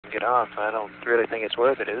and get off. I don't really think it's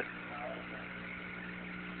worth it, is it?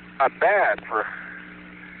 Not bad for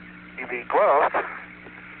you being close.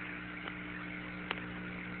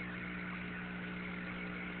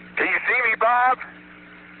 Can you see me, Bob?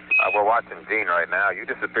 We're watching Gene right now. You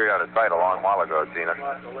disappeared out of sight a long while ago, Gina.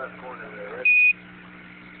 Watch the left corner there.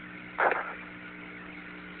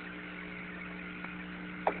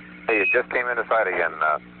 Hey, you just came into sight again,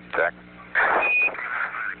 Jack.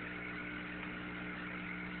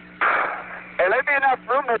 Hey, leave me enough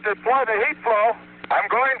room to deploy the heat flow. I'm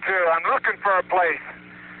going to. I'm looking for a place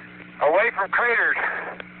away from craters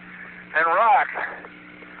and rocks.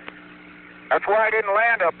 That's why I didn't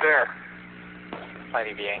land up there. Flight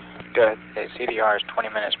EVA. Good. The CDR is 20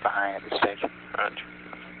 minutes behind at this stage. Roger.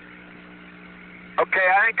 Okay,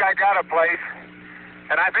 I think I got a place.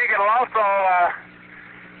 And I think it'll also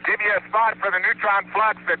give you a spot for the neutron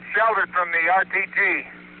flux that's sheltered from the RTG.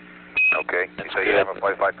 Okay. So you have a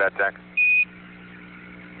place like that, Jack?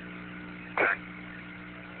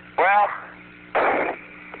 Well,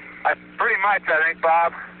 pretty much, I think,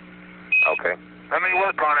 Bob. Okay. Let me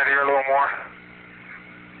work on it here a little more.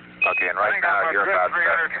 Okay, and right now you're about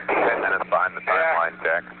 10 minutes behind the timeline,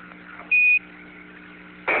 Jack.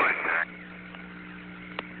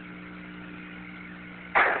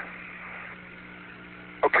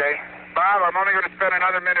 Okay. Bob, I'm only going to spend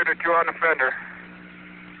another minute or two on the fender.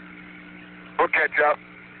 We'll catch up.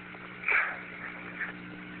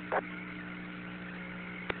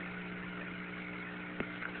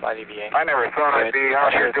 Flight EVA. I never thought I'd be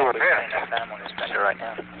out here doing this. I'm on this fender right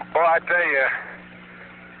now. Well, I tell you.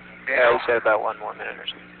 Yeah, he said about 1 more minute or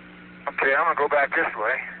so. Okay, I'm going to go back this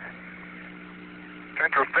way.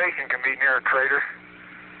 Central Station can be near a crater.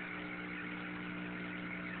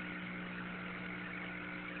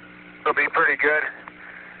 It'll be pretty good.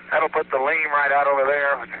 That'll put the lean right out over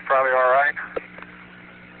there, which is probably all right.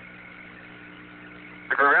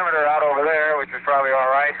 The perimeter out over there, which is probably all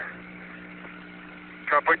right.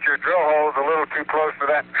 Try to put your drill holes a little too close to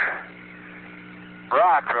that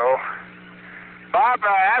rock, though. Bob,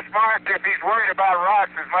 ask Mark if he's worried about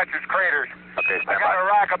rocks as much as craters. Okay, I got a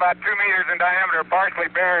rock about 2 meters in diameter,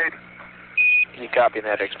 partially buried. You copy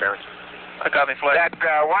that experiment? I copy, flight. That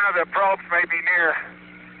one of the probes may be near.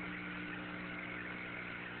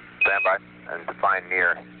 Stand by and define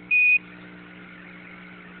near.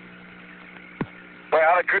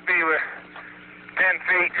 Well, it could be 10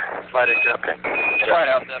 feet. Flight exam. Okay. Flight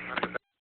ALSEP.